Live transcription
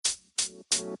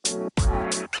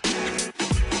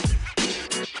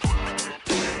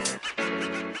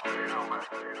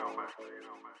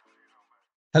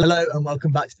Hello and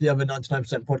welcome back to the Other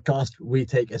 99% podcast. We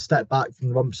take a step back from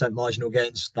the 1% marginal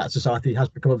gains that society has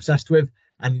become obsessed with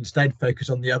and instead focus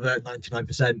on the other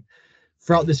 99%.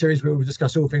 Throughout this series, we will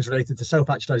discuss all things related to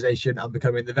self-actualization and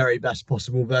becoming the very best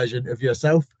possible version of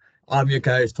yourself. I'm your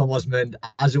co-host, Tom Osmond,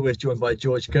 as always joined by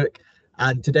George Cook.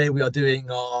 And today we are doing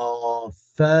our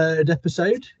third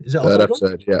episode. Is it our third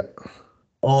episode? Yeah.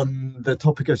 On the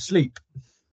topic of sleep.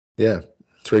 Yeah,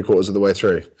 3/4 of the way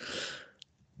through.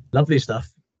 Lovely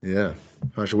stuff. Yeah.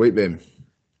 How's your week been?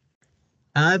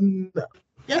 Yeah,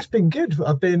 it's been good.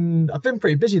 I've been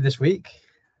pretty busy this week.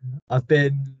 I've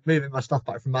been moving my stuff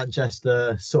back from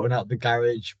Manchester, sorting out the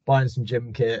garage, buying some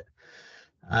gym kit,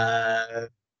 and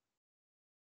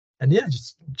yeah,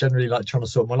 just generally like trying to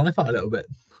sort my life out a little bit.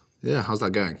 Yeah, how's that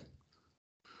going?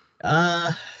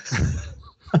 Yeah,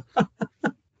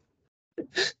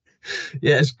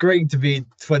 it's great to be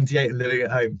 28 and living at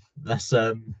home. That's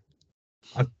I've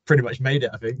pretty much made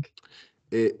it, I think.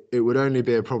 It would only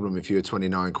be a problem if you were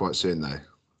 29 quite soon, though.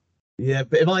 Yeah,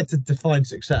 but if I had to define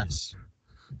success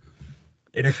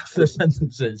in a couple of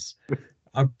sentences,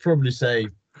 I'd probably say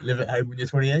live at home when you're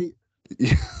 28.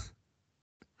 Yeah.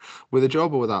 With a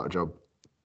job or without a job?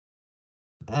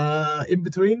 In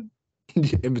between.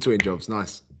 In between jobs,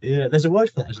 nice. Yeah, there's a word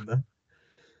for that, isn't there?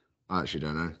 I actually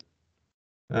don't know.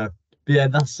 But yeah,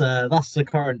 that's the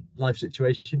current life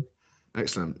situation.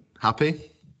 Excellent.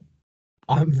 Happy?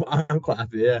 I'm quite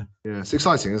happy. Yeah. Yeah, it's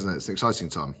exciting, isn't it? It's an exciting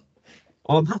time.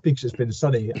 I'm happy because it's been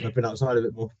sunny and I've been outside a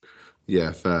bit more.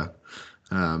 Yeah, fair.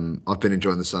 I've been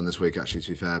enjoying the sun this week, actually,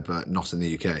 to be fair, but not in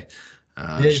the UK.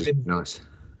 It's just nice.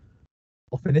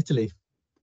 Off in Italy.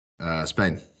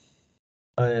 Spain.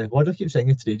 Why do I keep saying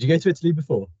Italy? Did you go to Italy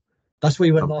before? That's where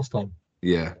you went last time.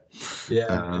 Yeah.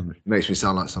 Yeah. Makes me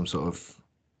sound like some sort of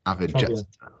avid jet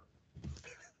setter.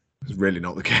 It's really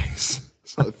not the case.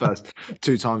 It's like the first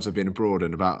 2 times I've been abroad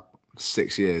in about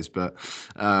 6 years. But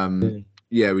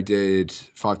yeah, we did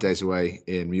 5 days away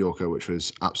in Mallorca, which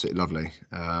was absolutely lovely.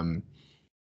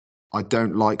 I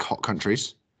don't like hot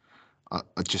countries.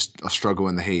 I struggle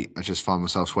in the heat. I just find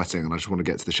myself sweating and I just want to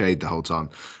get to the shade the whole time.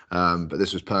 But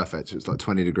this was perfect. It was like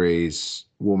 20 degrees,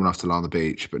 warm enough to lie on the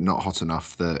beach, but not hot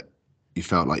enough that you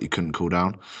felt like you couldn't cool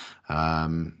down.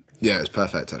 Yeah, it's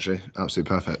perfect, actually. Absolutely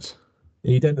perfect.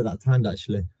 You don't look that tanned,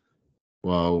 actually.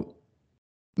 Well,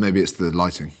 maybe it's the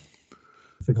lighting.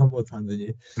 I think I'm more tanned than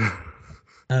you.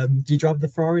 Do you drive the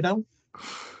Ferrari down?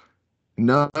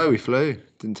 No, we flew.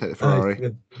 Didn't take the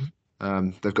Ferrari.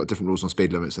 They've got different rules on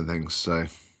speed limits and things, so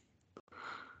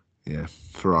yeah,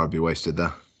 Ferrari would be wasted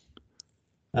there.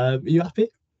 Are you happy?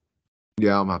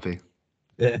 Yeah, I'm happy.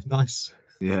 Yeah, nice.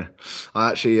 Yeah, I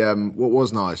actually, what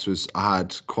was nice was I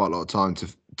had quite a lot of time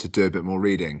to do a bit more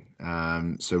reading.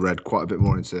 So read quite a bit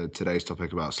more into today's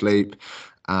topic about sleep,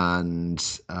 and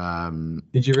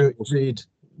did you read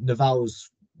Naval's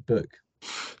book?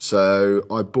 So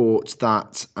I bought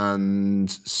that and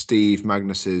Steve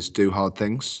Magnus's Do Hard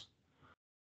Things.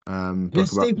 Yeah,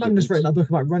 Steve Magnus wrote that book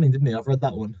about running, didn't he? I've read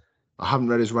that one. I haven't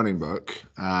read his running book.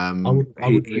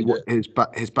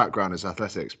 His background is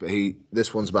athletics, but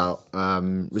this one's about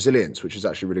resilience, which is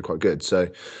actually really quite good. So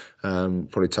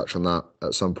probably touch on that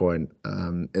at some point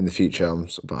in the future. I'm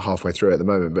about halfway through it at the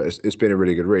moment, but it's been a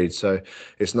really good read. So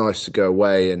it's nice to go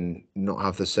away and not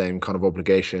have the same kind of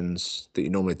obligations that you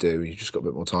normally do. You just got a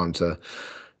bit more time to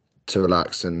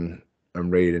relax and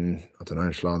read and, I don't know,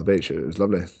 just lie on the beach. It was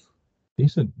lovely.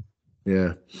 Decent.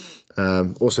 Yeah.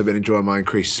 Also been enjoying my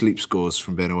increased sleep scores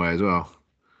from being away as well.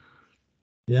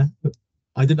 Yeah.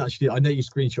 I didn't actually, I know you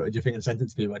screenshotted your thing and sent it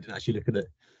to me, but I didn't actually look at it.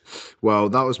 Well,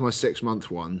 that was my 6-month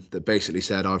one that basically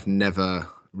said I've never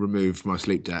removed my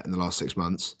sleep debt in the last 6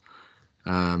 months,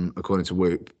 according to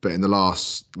Whoop. But in the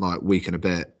last week and a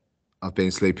bit, I've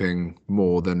been sleeping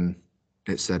more than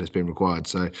it said has been required.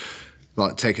 So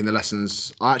taking the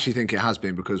lessons, I actually think it has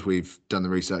been because we've done the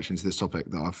research into this topic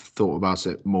that I've thought about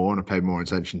it more and I paid more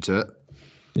attention to it.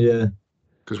 Yeah.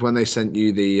 Because when they sent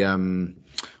you the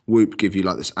Whoop give you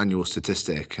this annual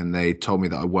statistic, and they told me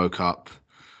that I woke up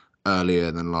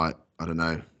earlier than I don't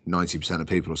know, 90% of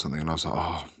people or something, and I was like,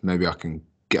 oh, maybe I can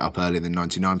get up earlier than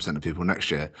 99% of people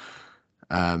next year.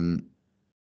 But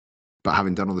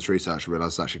having done all this research, I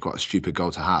realised it's actually quite a stupid goal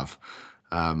to have.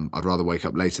 I'd rather wake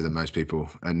up later than most people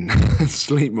and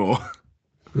sleep more.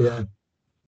 Yeah.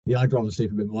 Yeah, I'd rather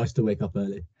sleep a bit more. I still wake up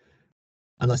early.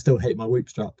 And I still hate my Whoop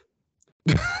strap.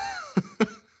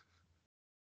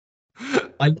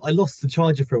 I lost the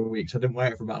charger for a week, so I didn't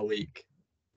wear it for about a week.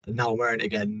 And now I'm wearing it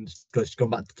again. Just gone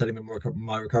back to telling me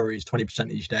my recovery is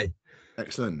 20% each day.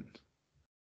 Excellent.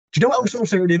 Do you know what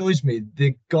also really annoys me?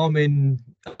 The Garmin,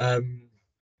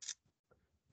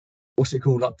 what's it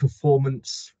called? Like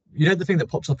performance. You know the thing that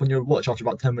pops up on your watch after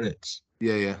about 10 minutes.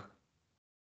 Yeah, yeah.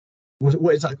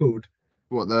 What is that called?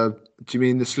 What do you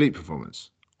mean the sleep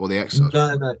performance or the exercise No,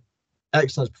 performance? no,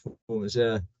 exercise performance.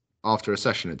 Yeah. After a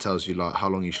session, it tells you like how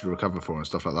long you should recover for and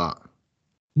stuff like that.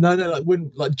 No, no,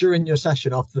 like during your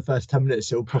session after the first 10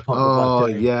 minutes, it'll pop up with like Oh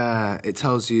a yeah, it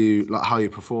tells you like how you're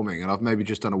performing, and I've maybe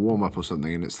just done a warm up or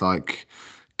something, and it's like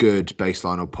good,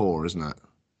 baseline, or poor, isn't it?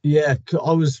 yeah.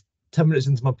 I was 10 minutes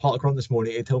into my park run this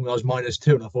morning. It told me I was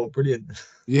 -2, and I thought, brilliant.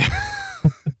 Yeah,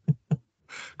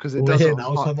 because Well, it we're does it here on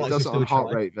now, so I heart, might it actually does it on still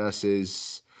heart try. rate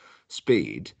versus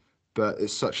speed, but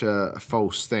it's such a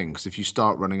false thing because if you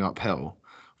start running uphill,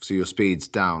 so your speed's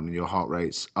down and your heart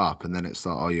rate's up, and then it's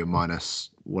like, oh, you're minus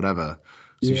whatever.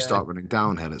 So if you Yeah, start running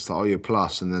downhill, it's like, oh, you're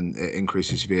plus, and then it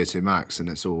increases your VO2 max, and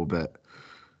it's all a bit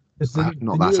because not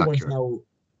the that newer ones accurate. now,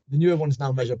 the newer ones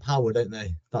now measure power, don't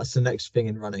they? That's the next thing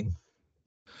in running.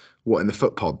 What in the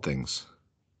foot pod things?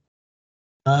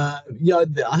 Yeah,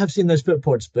 I have seen those foot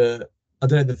pods, but I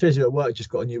don't know. The physio at work just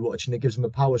got a new watch, and it gives him a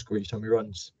power score each time he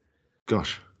runs.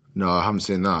 Gosh, no, I haven't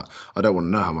seen that. I don't want to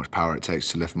know how much power it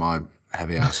takes to lift my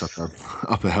heavy ass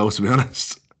up a hill, to be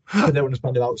honest. I don't want to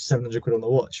spend about 700 quid on the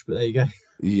watch, but there you go.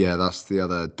 Yeah, that's the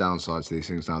other downside to these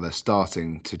things now. They're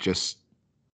starting to just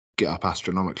get up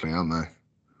astronomically, aren't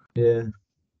they? Yeah.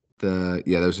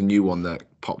 There was a new one that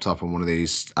popped up on one of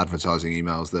these advertising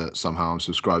emails that somehow I'm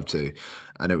subscribed to,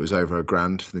 and it was over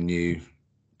 £1,000 for the new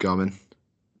Garmin,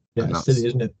 Yeah, and it's silly,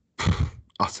 that's isn't it?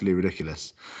 utterly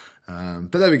ridiculous.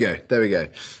 But there we go. There we go.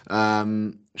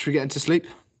 Should we get into sleep?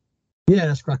 Yeah,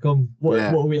 let's crack on.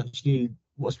 Yeah.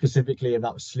 What specifically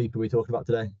about sleep are we talking about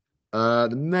today?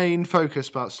 The main focus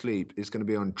about sleep is going to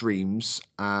be on dreams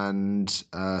and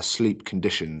sleep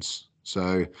conditions.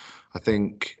 So I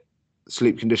think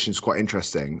sleep conditions quite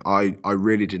interesting. I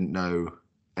really didn't know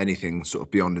anything sort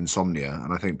of beyond insomnia,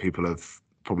 and I think people have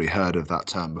probably heard of that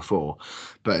term before.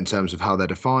 But in terms of how they're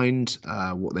defined,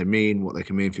 what they mean, what they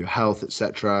can mean for your health,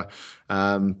 etc.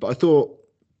 But I thought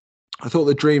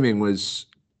the dreaming was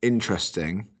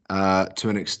interesting to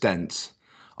an extent.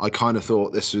 I kind of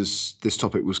thought this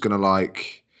topic was going to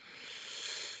like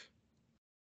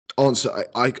answer.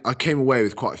 I came away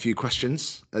with quite a few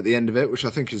questions at the end of it, which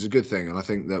I think is a good thing. And I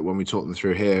think that when we talk them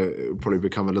through here, it will probably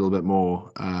become a little bit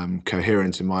more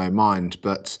coherent in my mind.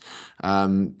 But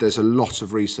there's a lot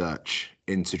of research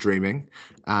into dreaming,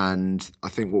 and I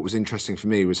think what was interesting for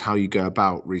me was how you go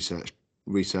about research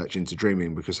into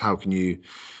dreaming, because how can you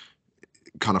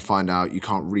kind of find out, you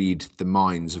can't read the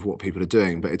minds of what people are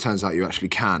doing, but it turns out you actually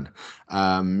can.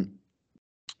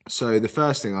 So the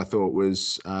first thing I thought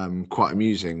was quite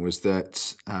amusing was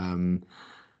that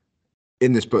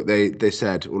in this book they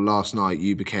said, well, last night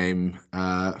you became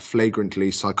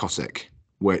flagrantly psychotic,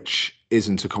 which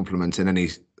isn't a compliment in any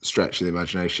stretch of the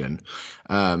imagination.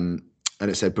 And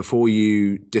it said, before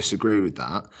you disagree with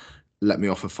that, let me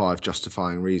offer 5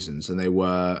 justifying reasons. And they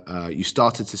were, you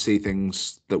started to see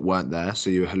things that weren't there, so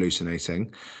you were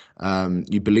hallucinating.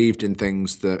 You believed in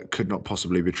things that could not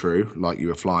possibly be true, like you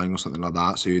were flying or something like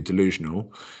that, so you're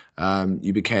delusional.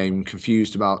 You became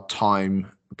confused about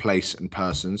time, place, and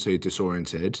person, so you're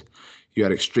disoriented. You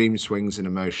had extreme swings in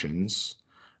emotions.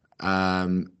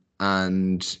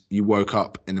 And you woke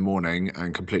up in the morning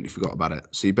and completely forgot about it.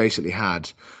 So you basically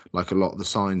had like a lot of the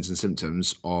signs and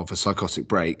symptoms of a psychotic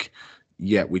break,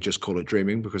 yet we just call it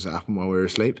dreaming because it happened while we were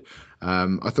asleep.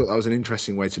 I thought that was an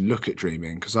interesting way to look at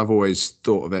dreaming, because I've always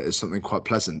thought of it as something quite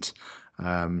pleasant.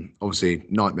 Obviously,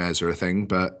 nightmares are a thing,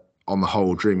 but on the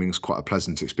whole, dreaming is quite a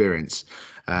pleasant experience.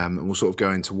 And we'll sort of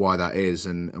go into why that is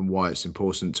and why it's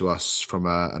important to us from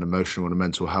an emotional and a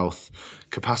mental health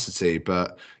capacity.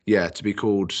 But yeah, to be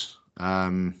called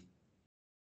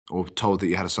or told that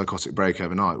you had a psychotic break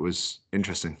overnight was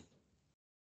interesting.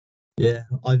 Yeah,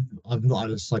 I've not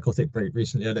had a psychotic break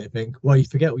recently, I don't think. Well, you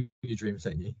forget what your dreams,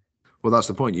 don't you? Well, that's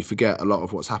the point. You forget a lot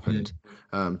of what's Yeah. happened,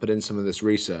 but in some of this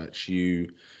research,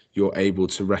 you're able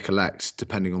to recollect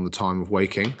depending on the time of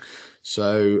waking.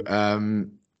 So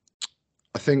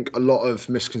I think a lot of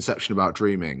misconception about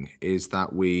dreaming is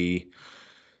that we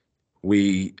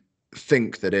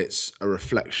think that it's a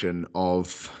reflection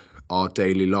of our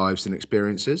daily lives and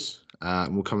experiences.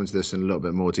 And we'll come into this in a little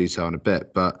bit more detail in a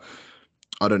bit, but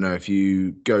I don't know if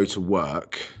you go to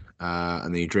work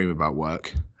and then you dream about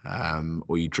work,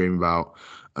 or you dream about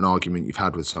an argument you've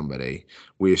had with somebody.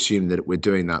 We assume that we're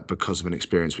doing that because of an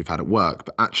experience we've had at work.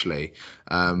 But actually,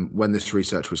 when this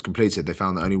research was completed, they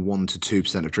found that only 1 to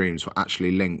 2% of dreams were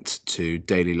actually linked to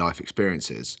daily life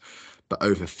experiences. but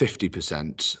over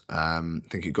 50%, I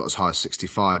think it got as high as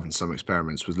 65 in some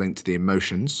experiments, was linked to the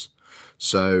emotions.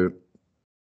 So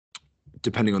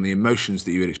depending on the emotions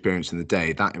that you had experienced in the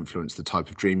day, that influenced the type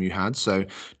of dream you had. So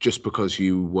just because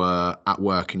you were at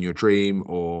work in your dream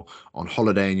or on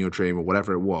holiday in your dream or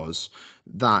whatever it was,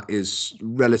 that is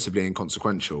relatively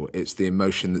inconsequential. It's the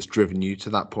emotion that's driven you to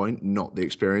that point, not the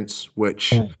experience,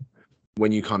 which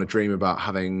when you kind of dream about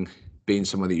having been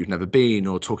somewhere that you've never been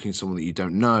or talking to someone that you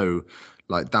don't know,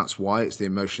 like that's why it's the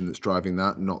emotion that's driving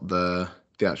that, not the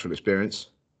actual experience.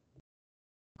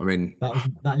 I mean,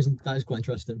 that is quite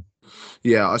interesting.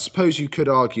 yeah, I suppose you could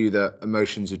argue that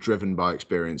emotions are driven by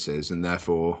experiences and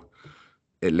therefore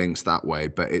it links that way,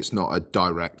 but it's not a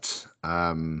direct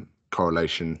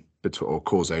correlation or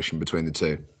causation between the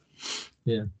two.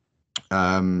 Yeah.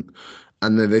 And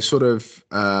then they sort of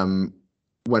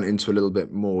went into a little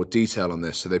bit more detail on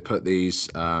this. So they put these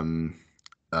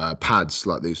pads,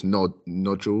 like these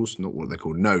nodules, not what they're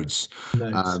called, nodes,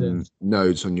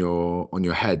 nodes on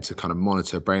your head to kind of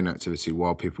monitor brain activity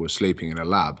while people were sleeping in a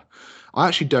lab. I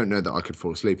actually don't know that I could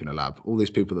fall asleep in a lab. All these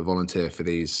people that volunteer for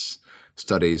these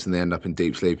studies and they end up in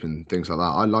deep sleep and things like that.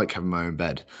 I like having my own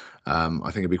bed. I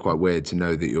think it'd be quite weird to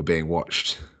know that you're being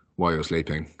watched while you're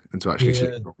sleeping and to actually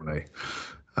sleep properly.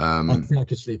 I think I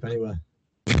could sleep anywhere.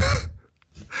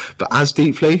 But as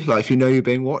deeply, like if you know you're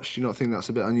being watched, do you not think that's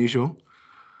a bit unusual?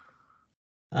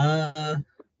 Yeah,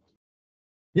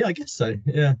 I guess so.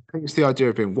 Yeah. I think it's the idea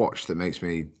of being watched that makes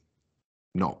me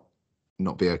not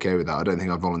be okay with that. I don't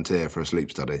think I'd volunteer for a sleep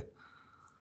study.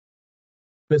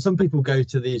 But some people go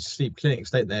to these sleep clinics,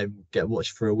 don't they? Get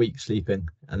watched for a week sleeping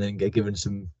and then get given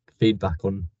some feedback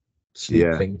on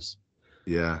sleep things.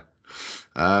 Yeah.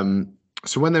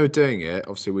 So when they were doing it,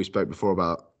 obviously we spoke before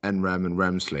about NREM and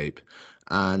REM sleep,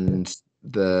 and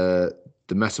the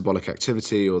metabolic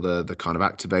activity or the kind of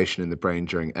activation in the brain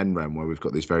during NREM, where we've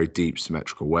got these very deep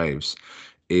symmetrical waves,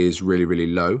 is really, really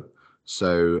low.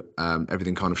 So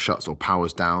everything kind of shuts or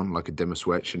powers down like a dimmer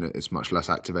switch, and it's much less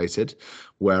activated.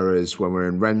 Whereas when we're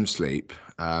in REM sleep,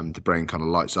 the brain kind of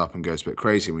lights up and goes a bit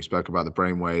crazy. And we spoke about the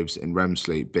brain waves in REM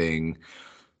sleep being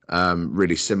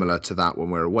really similar to that when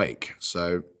we're awake.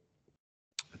 So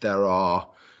there are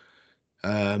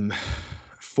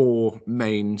 4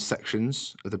 main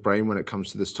sections of the brain when it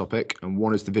comes to this topic, and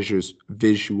one is the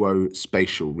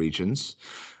visuospatial regions.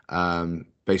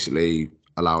 Basically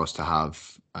allow us to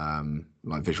have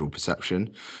like visual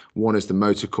perception. One is the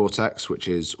motor cortex, which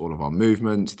is all of our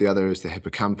movement. The other is the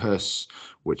hippocampus,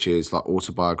 which is like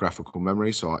autobiographical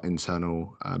memory, so our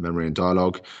internal memory and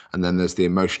dialogue. And then there's the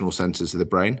emotional centers of the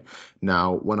brain.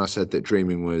 Now, when I said that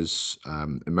dreaming was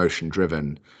emotion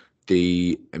driven,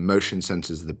 the emotion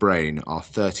centers of the brain are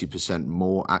 30%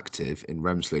 more active in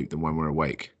REM sleep than when we're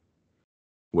awake,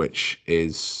 which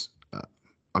is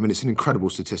I mean, it's an incredible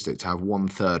statistic to have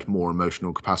 1/3 more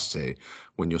emotional capacity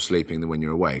when you're sleeping than when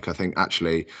you're awake. I think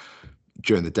actually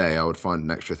during the day, I would find an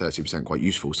extra 30% quite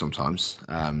useful sometimes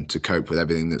to cope with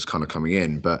everything that's kind of coming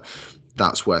in. But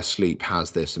that's where sleep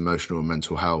has this emotional and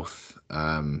mental health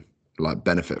like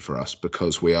benefit for us,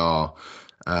 because we are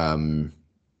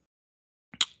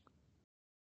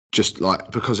just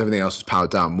like, because everything else is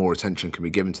powered down, more attention can be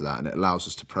given to that, and it allows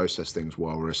us to process things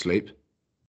while we're asleep.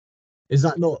 Is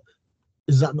that not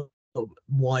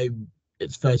why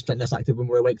it's 30% less active when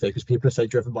we're awake though? Because people are so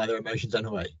driven by their emotions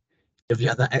anyway. If you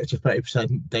had that extra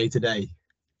 30% day to day,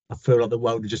 I feel like the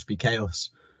world would just be chaos.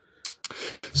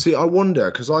 See, I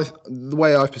wonder, because the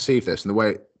way I perceive this, and the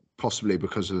way possibly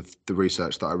because of the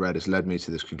research that I read has led me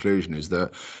to this conclusion, is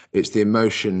that it's the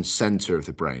emotion center of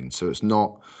the brain. So it's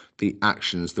not the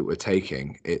actions that we're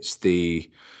taking. It's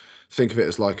think of it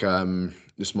as like,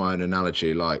 this is my own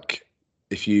analogy, like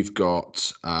if you've got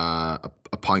a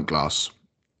pint glass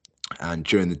and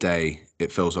during the day it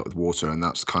fills up with water, and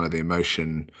that's kind of the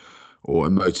emotion or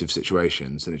emotive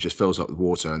situations, and it just fills up with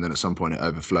water, and then at some point it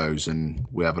overflows and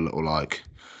we have a little like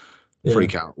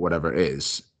freak out, whatever it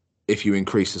is. If you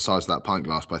increase the size of that pint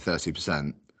glass by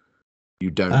 30%,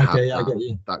 you don't have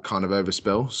that kind of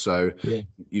overspill. So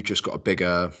you've just got a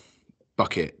bigger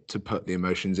bucket to put the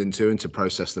emotions into and to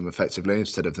process them effectively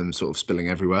instead of them sort of spilling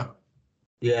everywhere.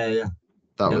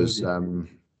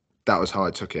 That was how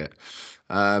I took it.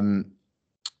 But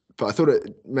I thought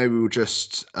maybe we'll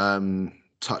just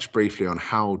touch briefly on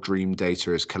how dream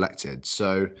data is collected.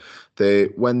 So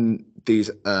when these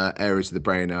areas of the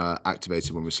brain are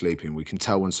activated when we're sleeping, we can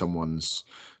tell when someone's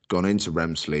gone into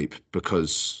REM sleep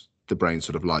because the brain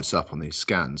sort of lights up on these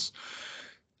scans.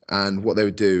 And what they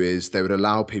would do is they would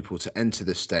allow people to enter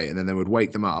this state, and then they would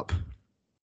wake them up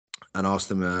and ask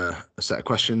them a set of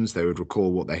questions. They would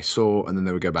recall what they saw, and then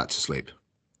they would go back to sleep.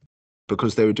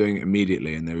 because they were doing it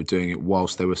immediately and they were doing it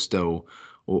whilst they were still,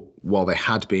 or while they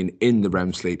had been in the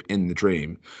REM sleep, in the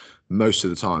dream, most of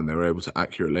the time they were able to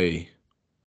accurately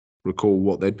recall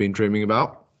what they'd been dreaming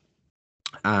about.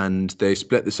 And they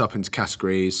split this up into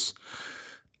categories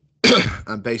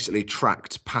and basically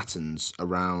tracked patterns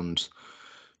around,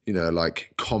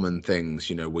 like common things.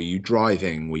 Were you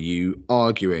driving? Were you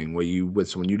arguing? Were you with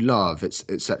someone you love?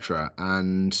 Etc.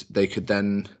 And they could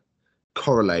then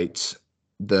correlate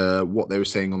what they were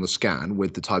seeing on the scan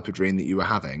with the type of dream that you were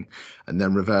having, and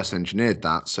then reverse engineered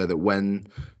that so that when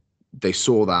they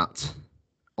saw that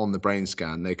on the brain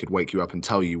scan, they could wake you up and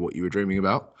tell you what you were dreaming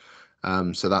about.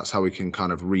 So that's how we can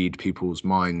kind of read people's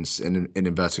minds in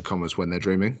inverted commas when they're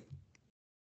dreaming.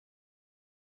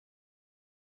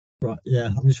 Right.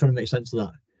 Yeah, I'm just trying to make sense of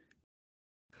that.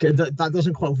 Okay, that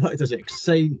doesn't quite work, does it?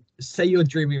 Say you're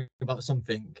dreaming about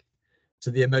something, so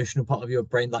the emotional part of your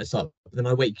brain lights up. Then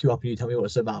I wake you up and you tell me what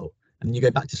it's about, and then you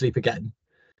go back to sleep again.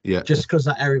 Yeah. Just because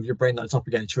that area of your brain lights up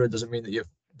again, sure, doesn't mean that you're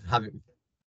having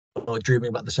or dreaming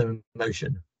about the same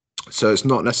emotion. So it's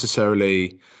not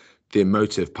necessarily the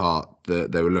emotive part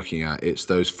that they were looking at. It's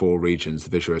those four regions: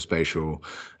 the visuospatial,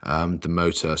 the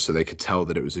motor, so they could tell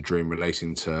that it was a dream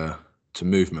relating to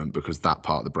movement because that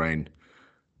part of the brain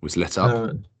was lit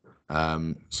up.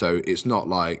 So it's not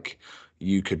like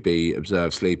you could be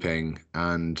observed sleeping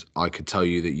and I could tell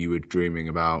you that you were dreaming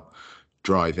about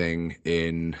driving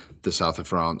in the south of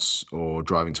France or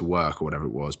driving to work or whatever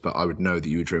it was, but I would know that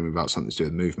you were dreaming about something to do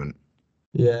with movement.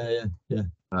 Yeah.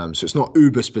 So it's not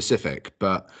uber specific,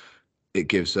 but it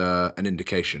gives an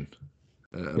indication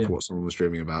of what someone was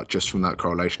dreaming about just from that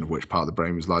correlation of which part of the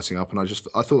brain was lighting up. And I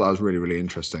thought that was really, really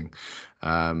interesting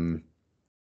as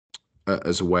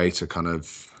a way to kind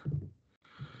of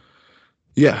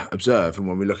observe. And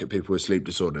when we look at people with sleep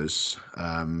disorders,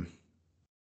 that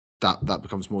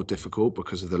becomes more difficult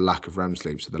because of the lack of REM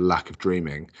sleep, so the lack of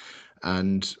dreaming.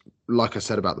 And like I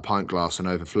said about the pint glass and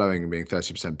overflowing and being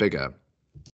 30% bigger,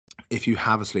 if you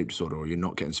have a sleep disorder or you're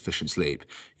not getting sufficient sleep,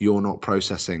 you're not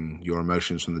processing your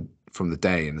emotions from the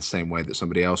day in the same way that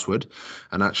somebody else would.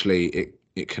 And actually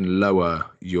it can lower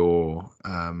your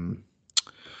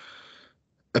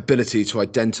ability to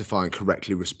identify and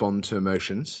correctly respond to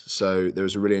emotions. So there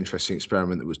was a really interesting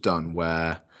experiment that was done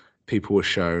where people were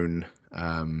shown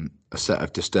a set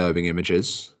of disturbing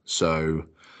images. So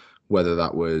whether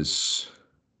that was,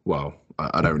 well,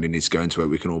 I don't really need to go into it.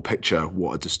 We can all picture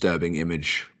what a disturbing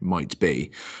image might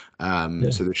be.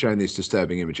 So they're showing these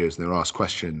disturbing images and they were asked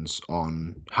questions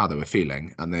on how they were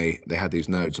feeling, and they had these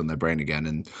nodes on their brain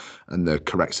again, and the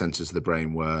correct centers of the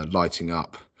brain were lighting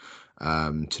up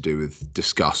to do with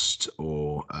disgust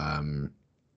or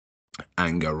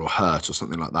anger or hurt or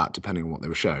something like that, depending on what they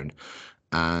were shown.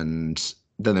 And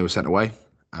then they were sent away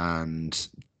and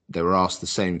they were asked the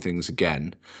same things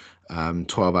again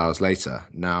 12 hours later.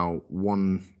 Now,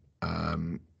 one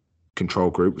control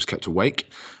group was kept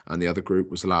awake and the other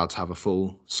group was allowed to have a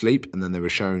full sleep, and then they were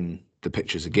shown the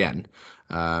pictures again.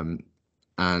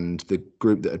 And the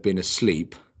group that had been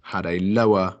asleep had a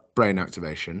lower brain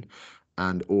activation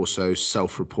and also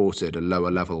self-reported a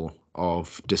lower level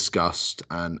of disgust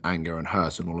and anger and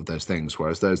hurt and all of those things,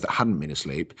 whereas those that hadn't been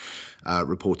asleep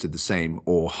reported the same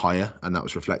or higher, and that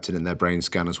was reflected in their brain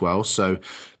scan as well. So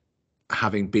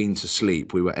having been to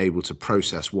sleep, we were able to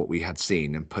process what we had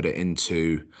seen and put it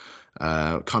into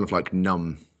kind of like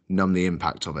numb the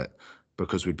impact of it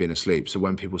because we'd been asleep. So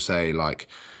when people say like,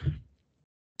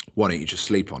 why don't you just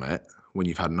sleep on it when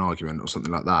you've had an argument or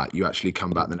something like that, you actually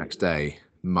come back the next day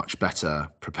much better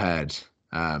prepared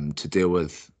to deal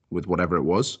with whatever it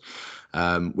was,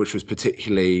 which was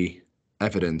particularly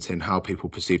evident in how people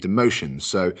perceived emotions.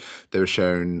 So they were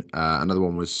shown, another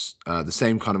one was the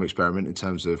same kind of experiment in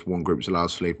terms of one group was allowed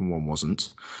to sleep and one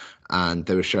wasn't. And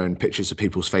they were shown pictures of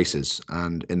people's faces.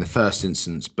 And in the first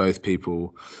instance, both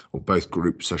people, or both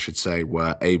groups, I should say,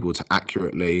 were able to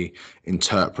accurately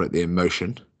interpret the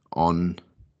emotion on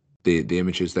the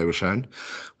images they were shown.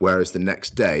 Whereas the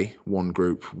next day, one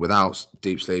group without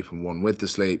deep sleep and one with the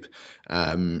sleep,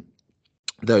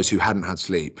 those who hadn't had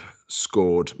sleep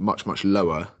scored much, much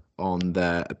lower on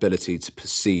their ability to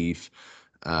perceive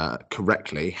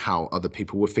correctly how other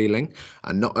people were feeling.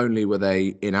 And not only were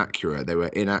they were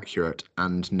inaccurate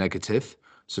and negative.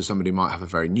 So somebody might have a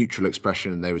very neutral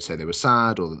expression and they would say they were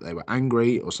sad or that they were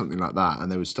angry or something like that.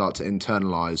 And they would start to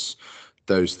internalize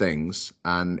those things,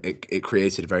 and it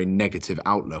created a very negative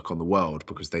outlook on the world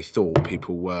because they thought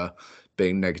people were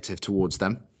being negative towards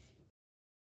them.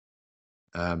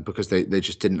 Because they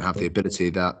just didn't have the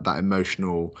ability, that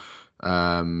emotional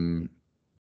area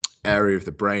of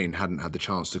the brain hadn't had the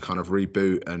chance to kind of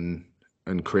reboot and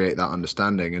and create that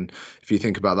understanding. And if you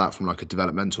think about that from like a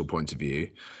developmental point of view,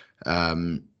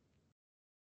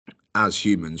 as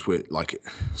humans, we're like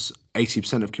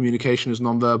 80% of communication is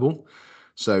nonverbal.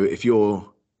 So if you're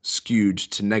skewed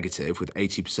to negative with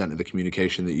 80% of the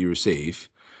communication that you receive,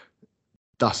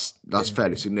 that's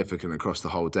fairly significant across the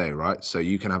whole day, right? So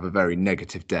you can have a very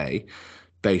negative day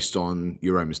based on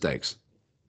your own mistakes.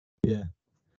 Yeah.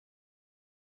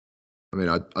 I mean,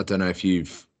 I don't know if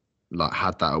you've like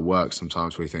had that at work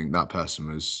sometimes where you think that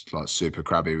person was like super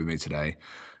crabby with me today,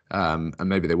 and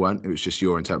maybe they weren't. It was just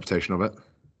your interpretation of it.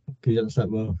 Because you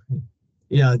understand well.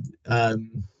 Yeah.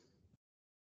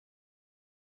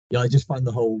 Yeah, I just find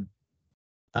the whole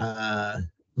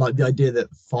like the idea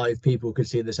that 5 people could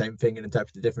see the same thing and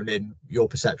interpret it differently, and your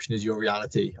perception is your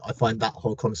reality. I find that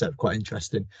whole concept quite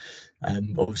interesting.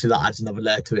 Obviously that adds another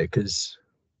layer to it because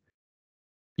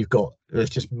there's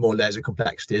just more layers of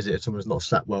complexity, is it? If someone's not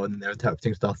sat well and they're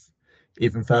interpreting stuff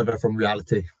even further from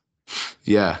reality.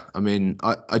 Yeah, I mean,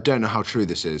 I don't know how true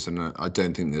this is, and I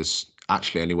don't think there's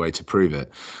actually any way to prove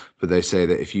it. But they say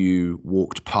that if you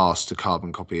walked past a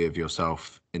carbon copy of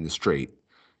yourself in the street,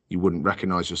 you wouldn't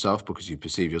recognize yourself because you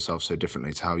perceive yourself so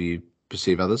differently to how you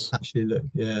perceive others. Actually, look,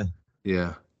 yeah.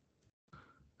 Yeah.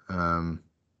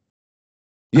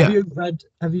 Yeah.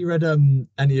 Have you read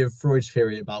any of Freud's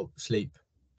theory about sleep?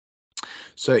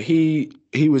 So he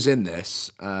was in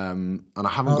this, and I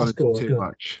haven't gone into too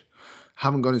much.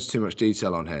 Haven't gone into too much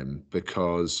detail on him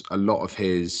because a lot of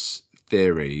his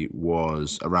theory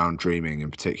was around dreaming in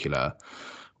particular.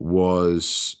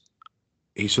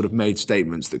 He sort of made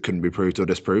statements that couldn't be proved or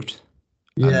disproved.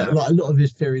 Yeah, like a lot of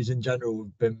his theories in general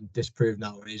have been disproved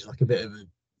now, and he's like a bit of a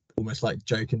almost like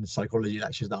joke in psychology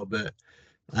lectures now. But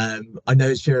I know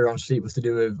his theory around sleep was to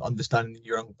do with understanding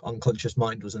your unconscious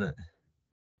mind, wasn't it?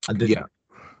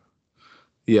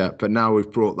 Yeah, but now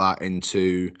we've brought that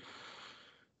into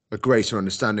a greater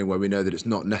understanding where we know that it's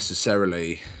not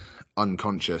necessarily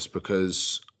unconscious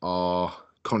because our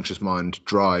conscious mind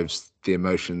drives the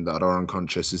emotion that our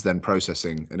unconscious is then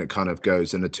processing, and it kind of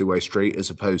goes in a two-way street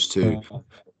as opposed to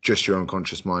just your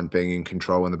unconscious mind being in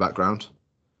control in the background.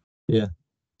 Yeah.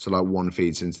 So like one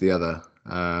feeds into the other,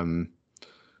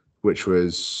 which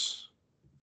was,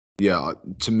 yeah,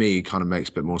 to me kind of makes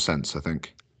a bit more sense, I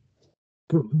think.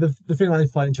 But the thing I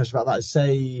find interesting about that is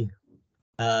say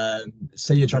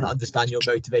you're trying to understand your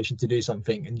motivation to do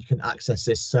something and you can access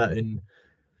this certain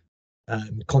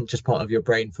conscious part of your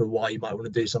brain for why you might want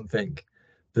to do something,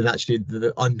 then actually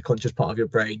the unconscious part of your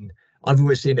brain, I've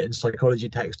always seen it in psychology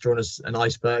text drawn as an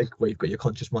iceberg where you've got your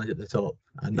conscious mind at the top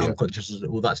and unconscious is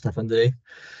all that stuff underneath.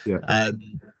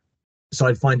 So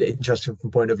I'd find it interesting from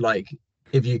the point of like,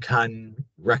 if you can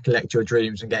recollect your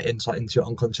dreams and get insight into your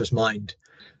unconscious mind,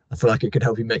 I feel like it could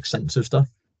help you make sense of stuff.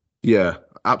 Yeah,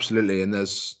 absolutely. And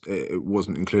it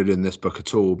wasn't included in this book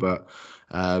at all, but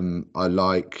I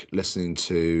like listening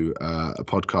to a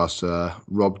podcaster,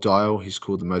 Rob Dial. He's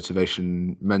called The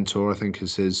Motivation Mentor, I think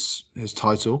is his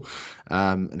title.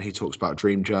 And he talks about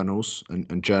dream journals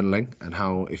and journaling, and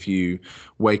how if you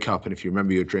wake up and if you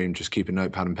remember your dream, just keep a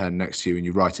notepad and pen next to you and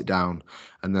you write it down.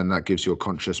 And then that gives your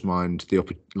conscious mind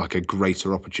like a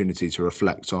greater opportunity to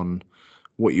reflect on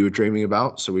what you were dreaming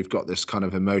about. So we've got this kind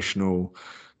of emotional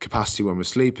capacity when we're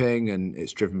sleeping, and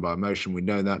it's driven by emotion. We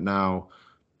know that now,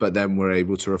 but then we're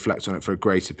able to reflect on it for a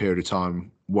greater period of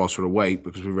time whilst we're awake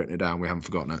because we've written it down. We haven't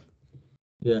forgotten it.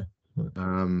 Yeah.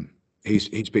 He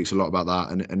speaks a lot about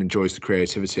that and enjoys the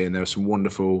creativity. And there are some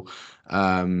wonderful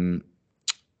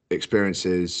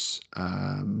experiences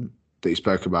that he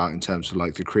spoke about in terms of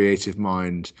like the creative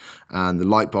mind and the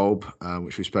light bulb,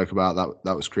 which we spoke about.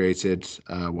 That was created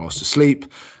whilst asleep.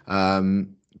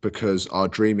 Because our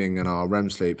dreaming and our REM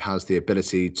sleep has the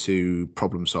ability to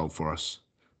problem solve for us.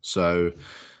 So,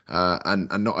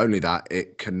 and not only that,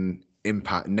 it can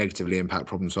negatively impact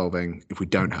problem solving if we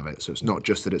don't have it. So it's not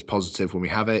just that it's positive when we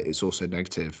have it, it's also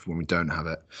negative when we don't have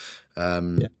it.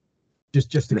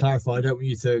 Just to clarify, I don't want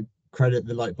you to credit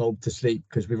the light bulb to sleep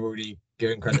because we've already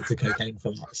given credit to cocaine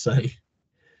for that. So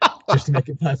just to make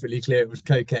it perfectly clear, it was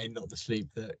cocaine, not the sleep,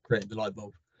 that created the light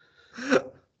bulb.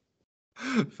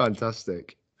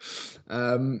 Fantastic.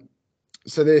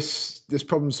 So this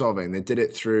problem solving, they did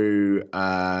it through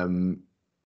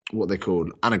what they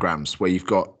called anagrams, where you've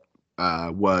got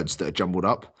words that are jumbled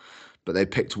up, but they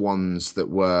picked ones that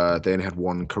they only had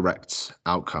one correct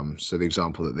outcome. So the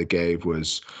example that they gave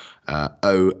was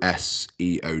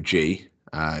OSEOG.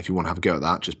 If you want to have a go at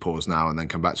that, just pause now and then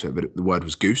come back to it. But the word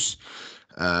was goose.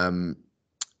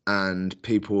 And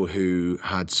people who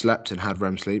had slept and had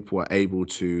REM sleep were able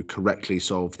to correctly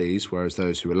solve these, whereas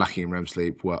those who were lacking in REM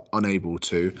sleep were unable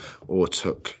to, or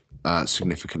took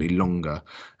significantly longer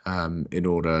in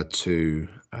order to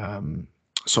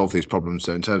solve these problems.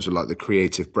 So in terms of like the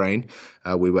creative brain,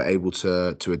 we were able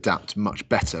to adapt much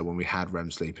better when we had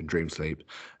REM sleep and dream sleep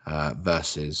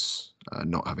versus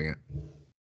not having it.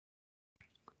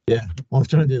 Yeah, I was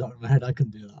trying to do that in my head. I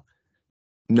couldn't do that.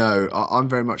 No, I'm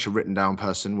very much a written down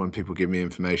person. When people give me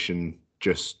information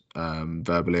just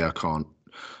verbally, I can't.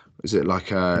 Is it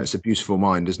like It's a Beautiful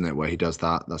Mind, isn't it? Where he does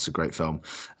that. That's a great film.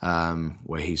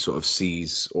 Where he sort of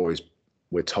sees, or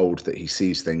we're told that he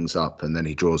sees things up, and then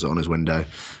he draws it on his window.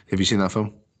 Have you seen that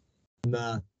film?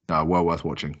 Nah. Well worth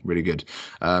watching. Really good.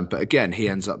 But again, he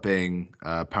ends up being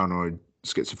paranoid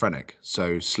schizophrenic.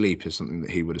 So sleep is something that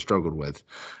he would have struggled with.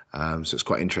 So it's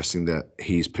quite interesting that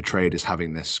he's portrayed as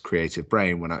having this creative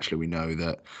brain when actually we know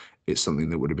that it's something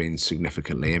that would have been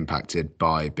significantly impacted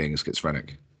by being a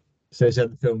schizophrenic. So you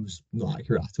said the film's not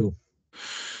accurate at all?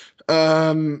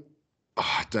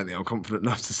 I don't think I'm confident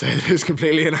enough to say that it's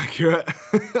completely inaccurate.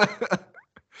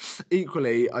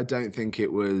 Equally, I don't think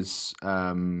it was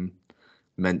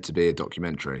meant to be a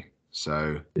documentary.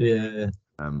 So yeah.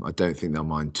 I don't think they'll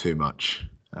mind too much.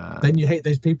 Then you hate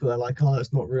those people that are like, oh,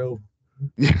 it's not real.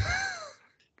 Yeah.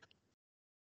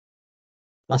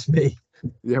 That's me.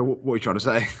 Yeah, what are you trying to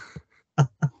say?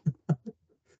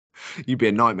 You'd be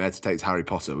a nightmare to take to Harry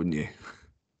Potter, wouldn't you?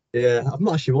 Yeah, I've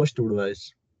not actually watched all of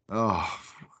those. Oh,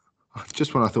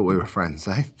 just when I thought we were friends,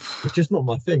 eh? It's just not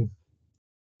my thing.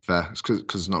 Fair. It's because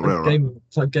it's not Like real, right?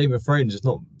 It's like Game of Thrones. It's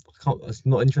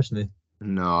not interesting me.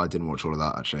 No, I didn't watch all of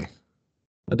that, actually.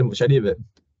 I didn't watch any of it.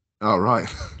 Oh,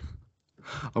 right.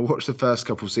 I watched the first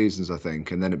couple of seasons, I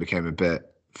think, and then it became a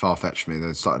bit far-fetched for me.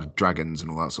 They started dragons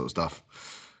and all that sort of stuff.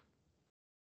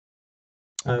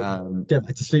 Get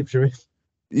back to sleep, shall we?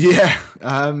 Yeah.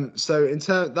 So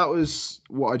that was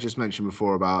what I just mentioned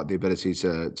before about the ability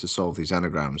to solve these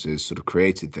anagrams is sort of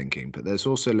creative thinking, but there's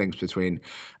also links between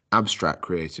abstract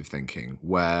creative thinking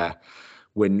where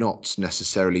we're not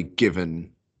necessarily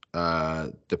given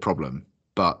the problem,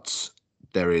 but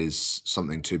there is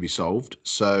something to be solved.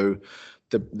 So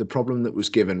the problem that was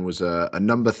given was a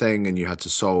number thing, and you had to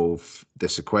solve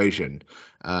this equation,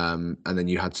 and then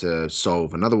you had to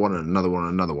solve another one and another one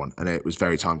and another one, and it was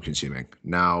very time consuming.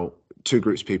 Now, two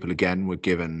groups of people again were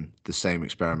given the same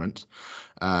experiment,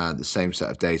 the same set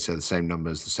of data, the same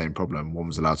numbers, the same problem. One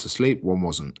was allowed to sleep, one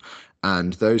wasn't,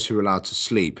 and those who were allowed to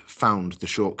sleep found the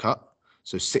shortcut.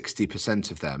 So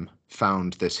 60% of them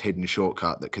found this hidden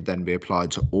shortcut that could then be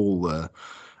applied to all the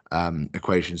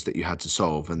equations that you had to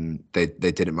solve, and they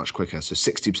did it much quicker. So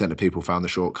 60% of people found the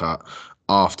shortcut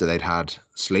after they'd had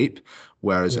sleep,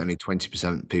 whereas only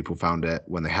 20% of people found it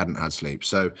when they hadn't had sleep.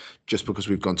 So just because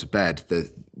we've gone to bed,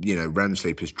 REM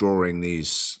sleep is drawing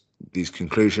these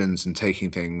conclusions and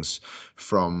taking things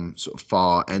from sort of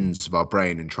far ends of our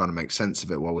brain and trying to make sense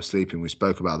of it while we're sleeping. We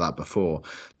spoke about that before,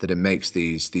 that it makes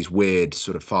these weird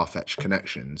sort of far-fetched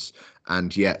connections,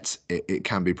 and yet it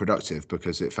can be productive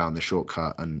because it found the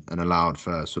shortcut and allowed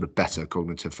for sort of better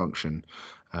cognitive function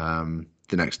the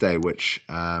next day, which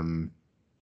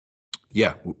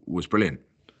was brilliant.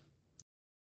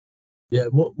 Yeah,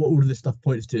 what all of this stuff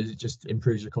points to is it just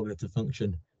improves your cognitive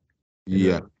function.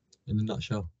 In a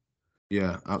nutshell.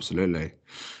 Yeah, absolutely.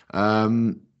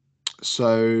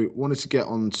 So wanted to get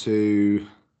on to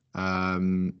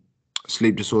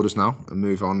sleep disorders now and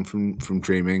move on from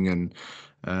dreaming and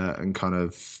kind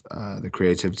of the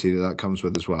creativity that comes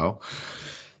with as well.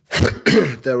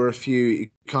 There were a few, you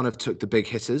kind of took the big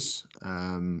hitters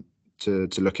to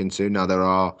look into. Now there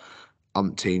are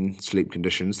umpteen sleep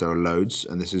conditions, there are loads,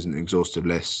 and this isn't an exhaustive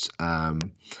list.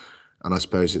 And I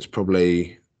suppose it's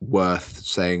probably worth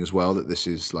saying as well that this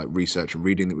is like research and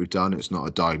reading that we've done. It's not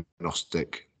a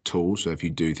diagnostic tool. So if you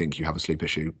do think you have a sleep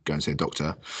issue, go and see a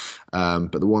doctor.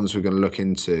 But the ones we're going to look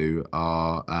into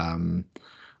are, I'm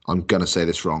going to say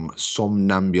this wrong,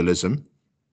 somnambulism,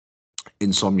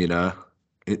 insomnia.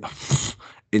 I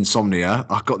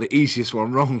got the easiest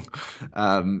one wrong.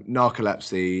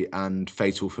 Narcolepsy and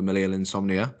fatal familial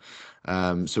insomnia.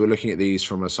 So we're looking at these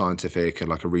from a scientific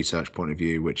and like a research point of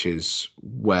view, which is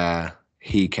where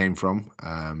he came from,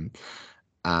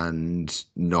 and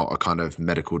not a kind of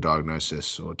medical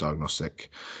diagnosis or diagnostic.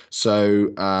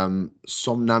 So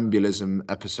somnambulism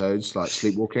episodes like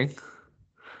sleepwalking.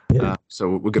 Yeah. So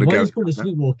we're going to go. Why is it called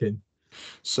sleepwalking?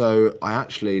 So I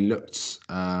actually looked.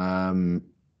 I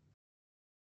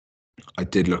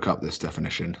did look up this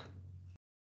definition.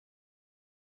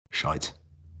 Shite.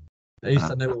 At least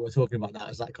I know what we're talking about now.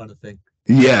 Is that kind of thing?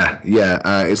 Yeah.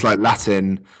 It's like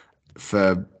Latin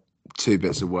for two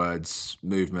bits of words,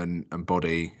 movement and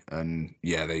body, and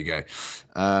yeah, there you go.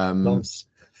 Nice.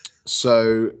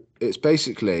 So it's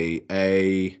basically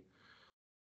a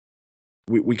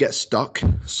we get stuck.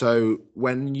 So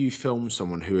when you film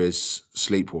someone who is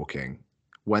sleepwalking,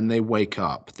 when they wake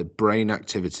up, the brain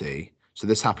activity, so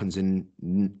this happens in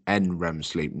NREM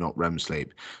sleep, not REM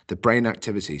sleep, the brain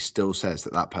activity still says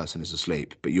that that person is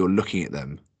asleep, but you're looking at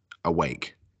them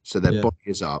awake. So their body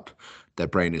is up, their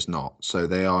brain is not. So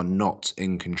they are not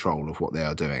in control of what they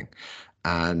are doing.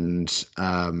 And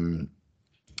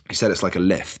he said it's like a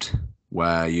lift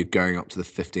where you're going up to the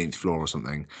 15th floor or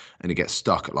something and you get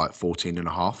stuck at like 14 and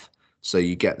a half. So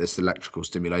you get this electrical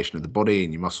stimulation of the body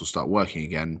and your muscles start working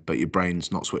again, but your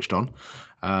brain's not switched on,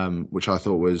 which I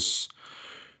thought was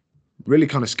really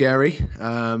kind of scary.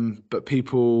 But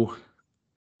people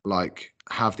like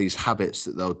have these habits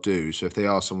that they'll do. So if they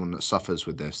are someone that suffers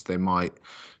with this, they might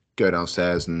go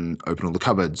downstairs and open all the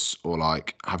cupboards, or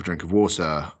like have a drink of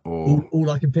water, or all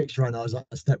I can picture right now is like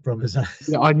a Step Brothers.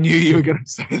 Yeah, I knew you were going to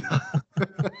say that.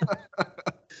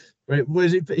 Wait, what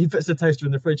is it? He puts the toaster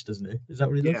in the fridge, doesn't he? Is that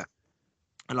what he does? Yeah,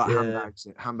 and like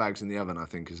handbags in the oven, I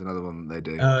think, is another one that they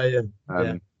do.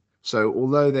 Yeah. So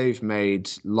although they've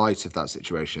made light of that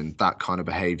situation, that kind of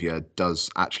behavior does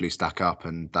actually stack up,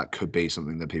 and that could be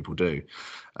something that people do.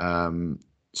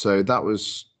 So that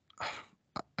was,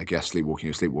 I guess,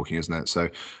 sleepwalking, isn't it? So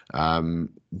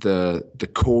the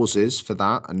causes for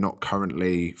that are not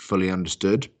currently fully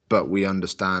understood, but we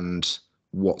understand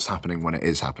what's happening when it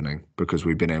is happening because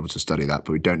we've been able to study that,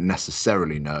 but we don't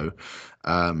necessarily know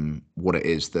what it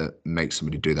is that makes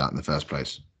somebody do that in the first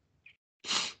place.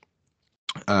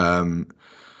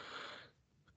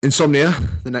 Insomnia,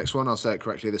 the next one, I'll say it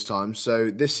correctly this time. So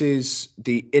this is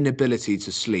the inability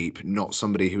to sleep, not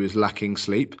somebody who is lacking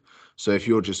sleep. So if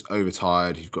you're just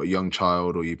overtired, you've got a young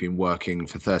child, or you've been working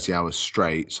for 30 hours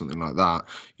straight, something like that,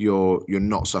 you're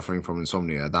not suffering from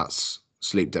insomnia. That's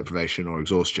sleep deprivation or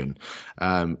exhaustion.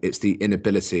 It's the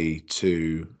inability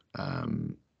to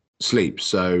sleep.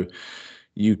 So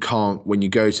you can't, when you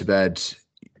go to bed,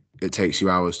 it takes you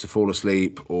hours to fall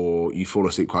asleep, or you fall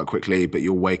asleep quite quickly, but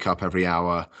you'll wake up every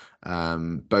hour.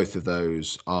 Both of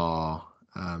those are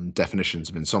definitions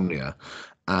of insomnia.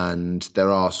 And there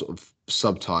are sort of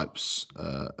subtypes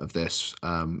of this.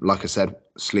 Like I said,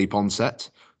 sleep onset.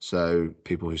 So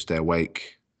people who stay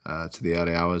awake to the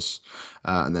early hours,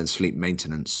 and then sleep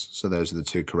maintenance. So those are the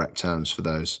two correct terms for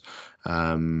those.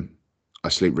 I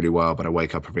sleep really well, but I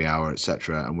wake up every hour,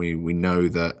 etc. And we know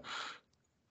that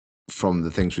from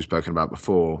the things we've spoken about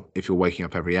before, if you're waking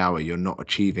up every hour, you're not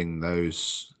achieving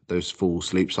those full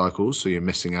sleep cycles. So you're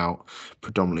missing out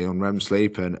predominantly on REM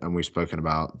sleep. And we've spoken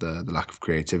about the lack of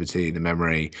creativity, the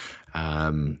memory,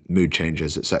 mood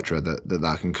changes, etc.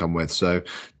 that can come with. So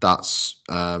that's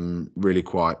really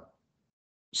quite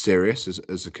serious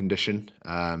as a condition.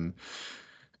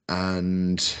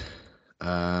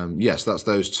 Yes, that's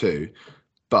those two.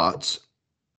 But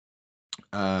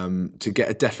to get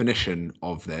a definition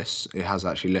of this, it has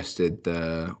actually listed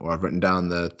or I've written down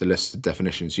the list of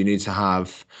definitions. You need to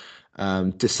have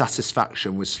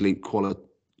dissatisfaction with sleep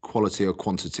quality or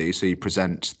quantity. So you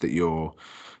present that you're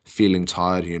feeling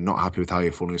tired, you're not happy with how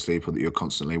you're falling asleep, or that you're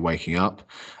constantly waking up.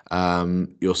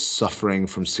 You're suffering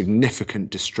from significant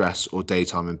distress or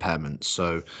daytime impairment.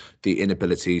 So the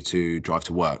inability to drive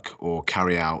to work or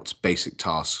carry out basic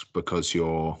tasks because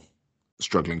you're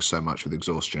struggling so much with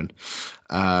exhaustion.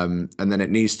 And then it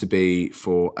needs to be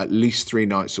for at least 3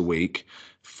 nights a week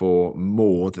for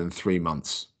more than 3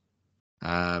 months.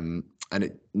 And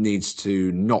it needs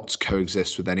to not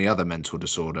coexist with any other mental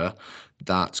disorder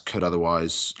that could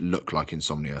otherwise look like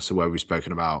insomnia. So where we've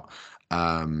spoken about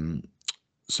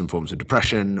some forms of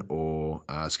depression or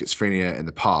schizophrenia in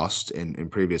the past, in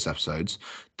previous episodes,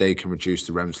 they can reduce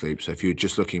the REM sleep. So if you're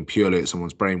just looking purely at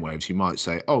someone's brainwaves, you might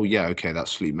say, oh yeah, okay,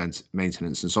 that's sleep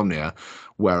maintenance insomnia,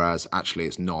 whereas actually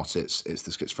it's not. It's the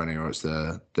schizophrenia, or it's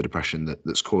the depression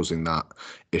that's causing that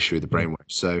issue with the brainwaves.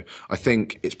 So I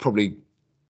think it's probably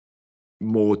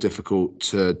more difficult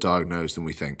to diagnose than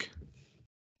we think.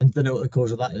 And don't know what the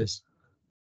cause of that is.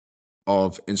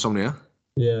 Of insomnia?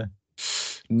 Yeah.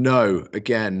 No,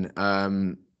 again,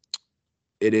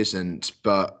 it isn't.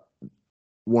 But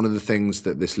one of the things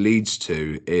that this leads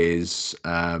to is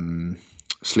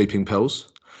sleeping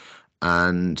pills,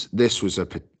 and this was a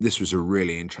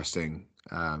really interesting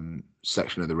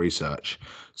section of the research.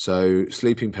 So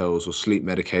sleeping pills or sleep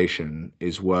medication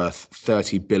is worth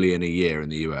 30 billion a year in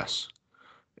the US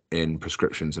in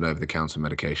prescriptions and over-the-counter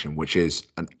medication, which is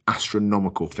an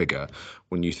astronomical figure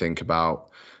when you think about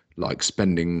like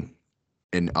spending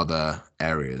in other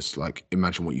areas. Like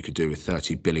imagine what you could do with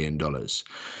 $30 billion.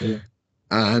 Yeah.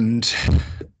 And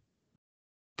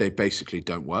they basically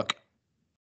don't work.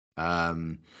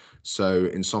 So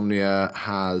insomnia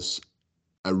has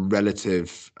a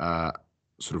relative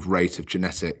sort of rate of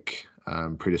genetic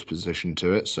predisposition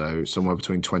to it. So somewhere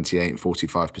between 28 and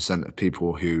 45% of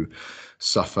people who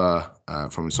suffer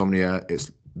from insomnia,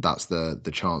 that's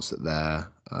the chance that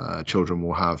their children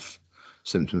will have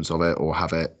symptoms of it or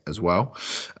have it as well.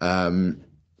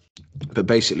 But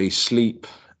basically, sleeping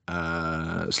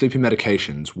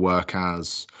medications work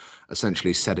as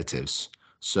essentially sedatives.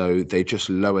 So they just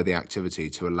lower the activity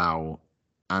to allow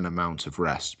an amount of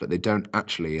rest, but they don't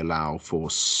actually allow for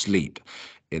sleep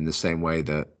in the same way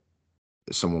that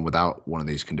someone without one of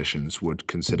these conditions would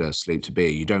consider sleep to be.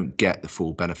 You don't get the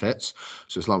full benefits.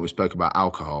 So it's like we spoke about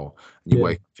alcohol, and you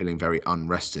wake up feeling very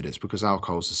unrested. It's because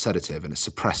alcohol is a sedative and it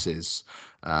suppresses,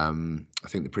 I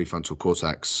think, the prefrontal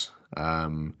cortex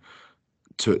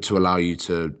to allow you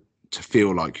to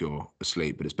feel like you're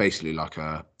asleep. But it's basically like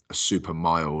a super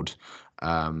mild,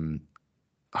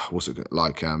 what's it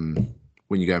like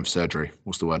when you go in for surgery?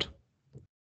 What's the word?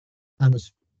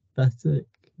 Anesthetic.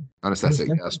 Anesthetic.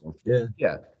 Yeah, that's one.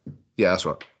 Yeah, that's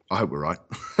right. I hope we're right.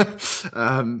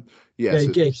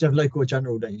 You have local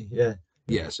general, don't you?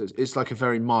 Yeah, so it's like a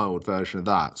very mild version of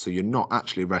that. So you're not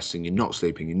actually resting, you're not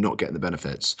sleeping, you're not getting the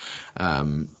benefits.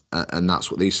 And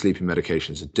that's what these sleeping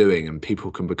medications are doing. And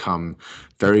people can become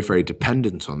very, very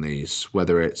dependent on these,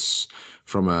 whether it's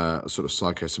from a sort of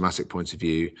psychosomatic point of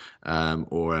view,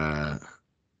 or a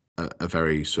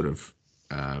very sort of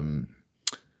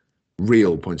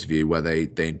real point of view, where they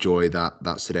enjoy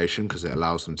that sedation because it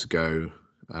allows them to go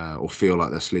or feel like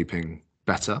they're sleeping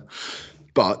better.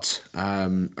 But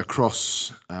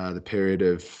across the period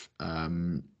of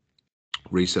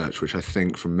research, which I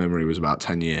think from memory was about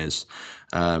 10 years,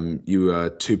 you were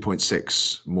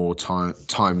 2.6 more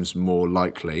times more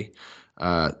likely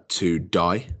to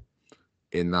die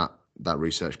in that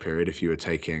research period if you were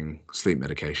taking sleep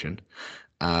medication.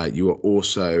 You were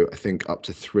also, I think, up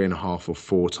to 3.5 or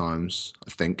 4 times,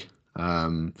 I think,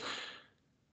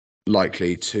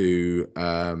 likely to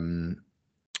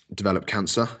develop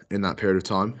cancer in that period of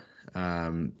time,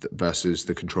 versus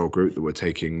the control group that were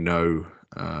taking no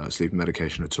sleep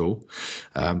medication at all.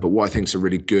 But what I think is a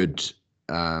really good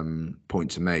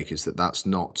point to make is that that's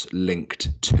not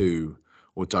linked to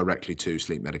or directly to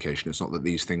sleep medication. It's not that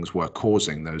these things were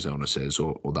causing those illnesses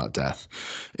or that death.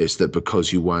 It's that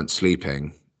because you weren't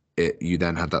sleeping, you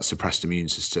then had that suppressed immune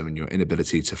system and your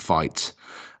inability to fight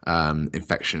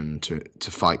infection, to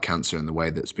fight cancer in the way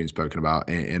that's been spoken about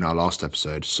in our last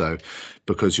episode. So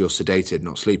because you're sedated,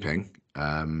 not sleeping,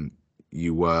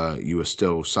 you were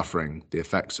still suffering the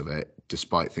effects of it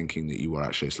despite thinking that you were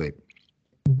actually asleep.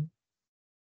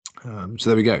 So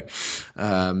there we go.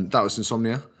 That was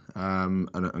insomnia,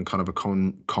 and kind of a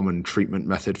common treatment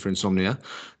method for insomnia.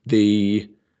 The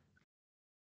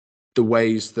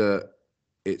ways that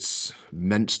it's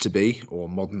meant to be, or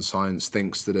modern science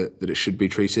thinks that it should be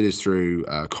treated, is through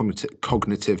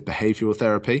cognitive behavioral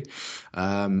therapy,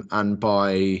 and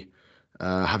by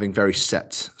having very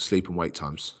set sleep and wake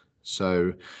times.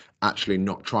 So actually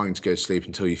not trying to go to sleep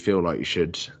until you feel like you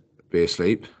should be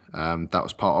asleep. That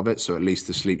was part of it. So at least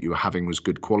the sleep you were having was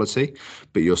good quality,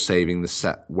 but you're saving the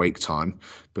set wake time,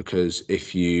 because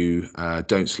if you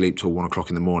don't sleep till 1 o'clock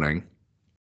in the morning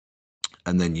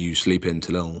and then you sleep in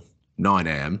till 9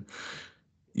 a.m.,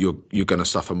 you're going to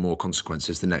suffer more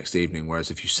consequences the next evening.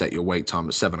 Whereas if you set your wake time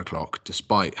at 7 o'clock,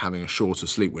 despite having a shorter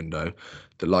sleep window,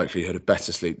 the likelihood of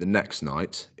better sleep the next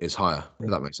night is higher. If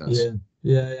that makes sense.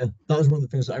 Yeah. That was one of the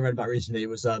things that I read about recently.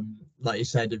 Was like you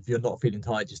said, if you're not feeling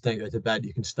tired, just don't go to bed.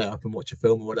 You can stay up and watch a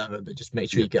film or whatever, but just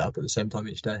make sure you get up at the same time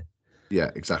each day.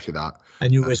 Yeah, exactly that.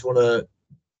 And you always want to.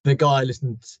 The guy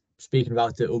speaking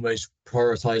about it almost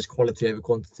prioritize quality over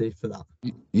quantity for that.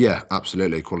 Yeah,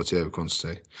 absolutely, quality over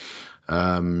quantity.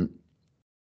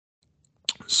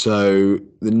 So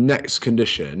the next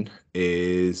condition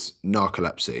is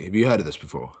narcolepsy. Have you heard of this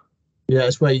before? Yeah,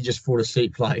 it's where you just fall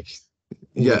asleep like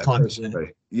all the time.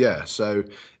 Yeah, so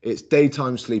it's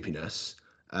daytime sleepiness.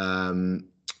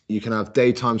 You can have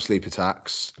daytime sleep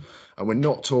attacks, and we're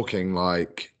not talking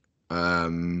like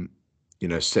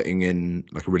sitting in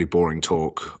like a really boring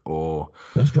talk, or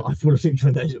I fall asleep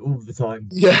during days all the time.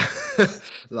 Yeah,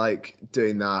 like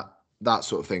doing that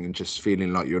sort of thing and just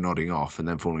feeling like you're nodding off and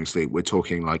then falling asleep. We're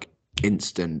talking like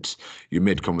instant, you're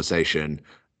mid conversation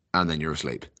and then you're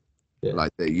asleep. Yeah.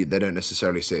 Like they don't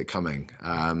necessarily see it coming.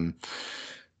 And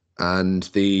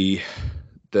the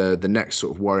next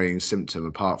sort of worrying symptom,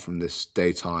 apart from this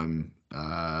daytime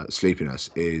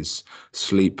sleepiness, is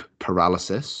sleep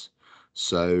paralysis.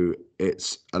 So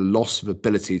it's a loss of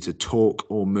ability to talk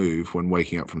or move when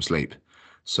waking up from sleep.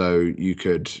 So you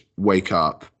could wake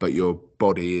up, but your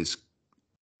body is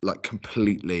like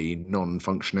completely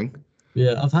non-functioning.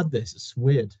 Yeah, I've had this. It's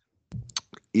weird.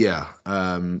 Yeah,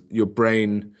 your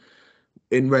brain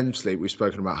in REM sleep, we've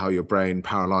spoken about how your brain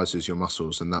paralyzes your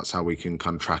muscles, and that's how we can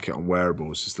kind of track it on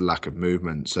wearables, is the lack of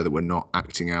movement, so that we're not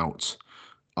acting out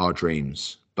our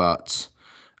dreams. But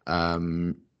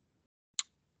when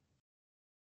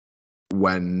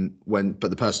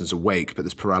the person's awake, but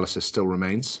this paralysis still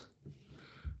remains.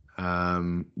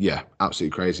 Yeah,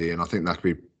 absolutely crazy, and I think that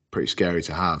could be pretty scary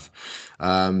to have.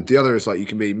 The other is like you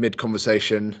can be mid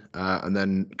conversation and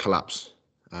then collapse.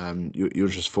 You'll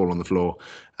just fall on the floor.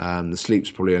 The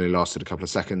sleep's probably only lasted a couple of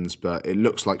seconds, but it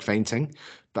looks like fainting,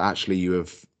 but actually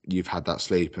you've had that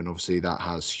sleep, and obviously that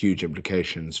has huge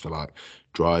implications for like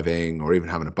driving or even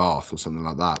having a bath or something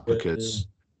like that, because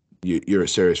you're at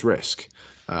serious risk.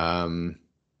 So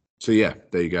yeah,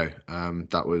 there you go.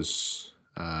 That was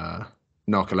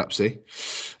narcolepsy.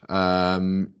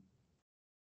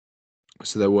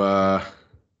 So there were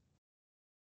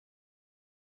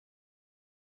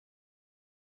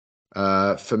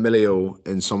familial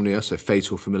insomnia. So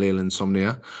fatal familial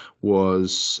insomnia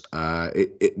was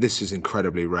this is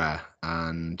incredibly rare,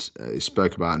 and it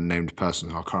spoke about a named person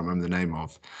who I can't remember the name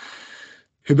of,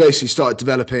 who basically started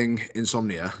developing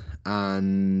insomnia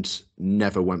and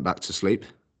never went back to sleep,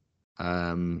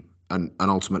 and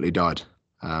ultimately died.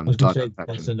 I was going to say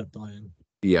they ended up dying.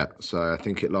 Yeah, so I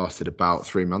think it lasted about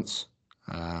 3 months,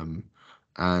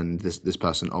 and this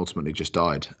person ultimately just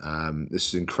died. This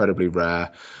is incredibly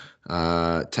rare.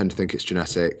 Tend to think it's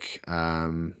genetic,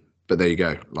 but there you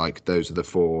go. Like those are the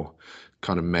 4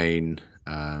 kind of main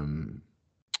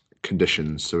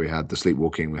conditions. So we had the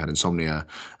sleepwalking, we had insomnia,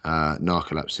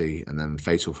 narcolepsy, and then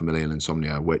fatal familial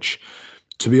insomnia, which,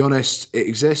 to be honest, it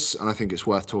exists, and I think it's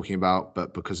worth talking about.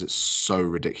 But because it's so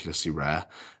ridiculously rare,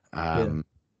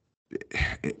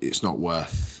 it's not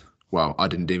worth. Well, I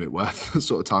didn't deem it worth the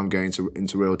sort of time going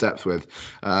into real depth with.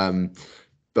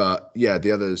 But yeah,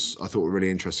 the others I thought were really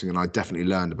interesting, and I definitely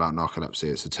learned about narcolepsy.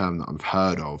 It's a term that I've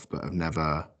heard of, but I've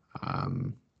never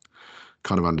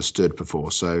kind of understood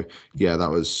before. So yeah, that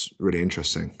was really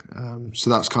interesting. So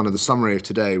that's kind of the summary of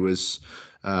today. Was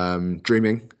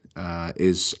dreaming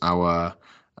is our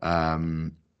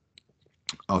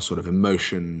sort of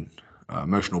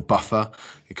emotional buffer.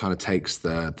 It kind of takes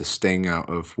the sting out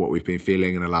of what we've been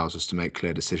feeling and allows us to make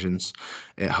clear decisions.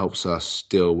 It helps us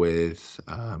deal with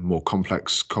more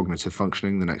complex cognitive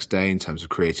functioning the next day in terms of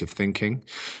creative thinking,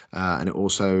 and it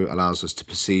also allows us to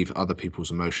perceive other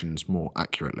people's emotions more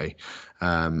accurately,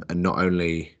 and not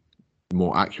only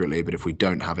more accurately, but if we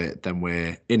don't have it, then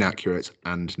we're inaccurate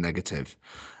and negative.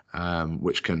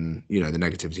 Which can, the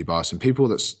negativity bias in people,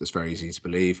 that's very easy to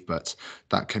believe, but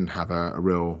that can have a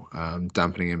real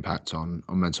dampening impact on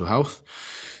mental health.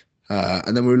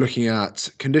 And then we were looking at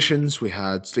conditions. We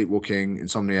had sleepwalking,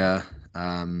 insomnia,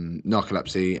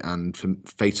 narcolepsy, and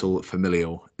fatal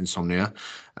familial insomnia.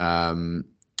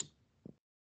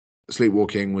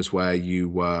 Sleepwalking was where you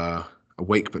were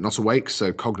awake but not awake,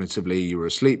 so cognitively you were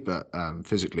asleep, but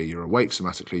physically you're awake.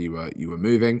 Somatically you were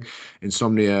moving.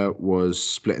 Insomnia was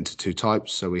split into 2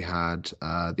 types. So we had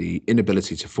the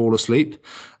inability to fall asleep,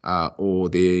 or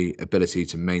the ability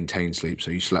to maintain sleep. So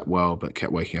you slept well but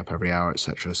kept waking up every hour,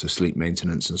 etc. So sleep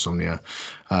maintenance insomnia.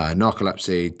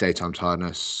 Narcolepsy, daytime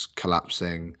tiredness,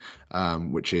 collapsing,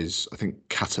 which is, I think,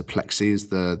 cataplexy is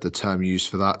the term used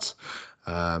for that.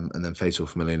 And then fatal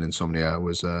familial insomnia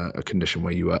was a condition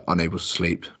where you were unable to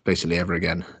sleep basically ever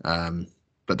again.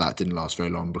 But that didn't last very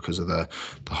long because of the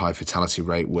high fatality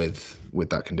rate with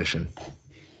that condition.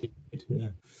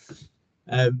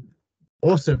 Yeah.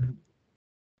 Awesome.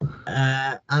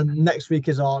 And next week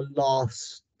is our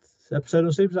last episode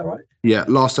on sleep, is that right? Yeah,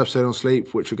 last episode on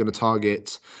sleep, which we're going to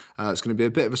target. It's going to be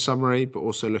a bit of a summary, but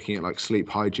also looking at like sleep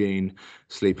hygiene,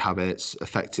 sleep habits,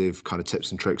 effective kind of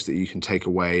tips and tricks that you can take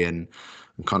away and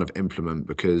kind of implement,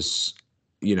 because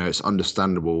it's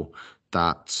understandable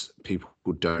that people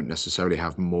don't necessarily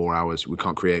have more hours. We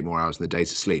can't create more hours in the day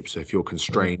to sleep. So if you're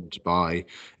constrained by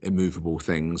immovable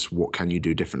things, what can you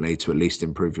do differently to at least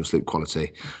improve your sleep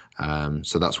quality?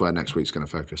 So that's where next week's going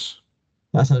to focus.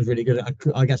 That sounds really good.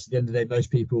 I guess at the end of the day,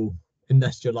 most people,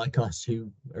 unless you're like us,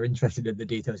 who are interested in the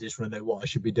details, just want to know what I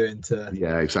should be doing to.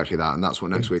 Yeah, exactly that. And that's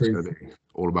what next week's going to be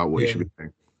all about, what you should be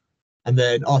doing. And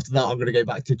then after that, I'm going to go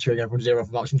back to cheering everyone zero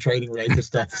about some training related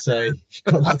stuff. So you've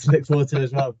got that to look forward to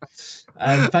as well.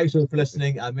 Thanks all for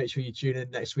listening, and make sure you tune in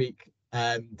next week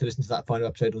to listen to that final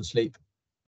episode on sleep.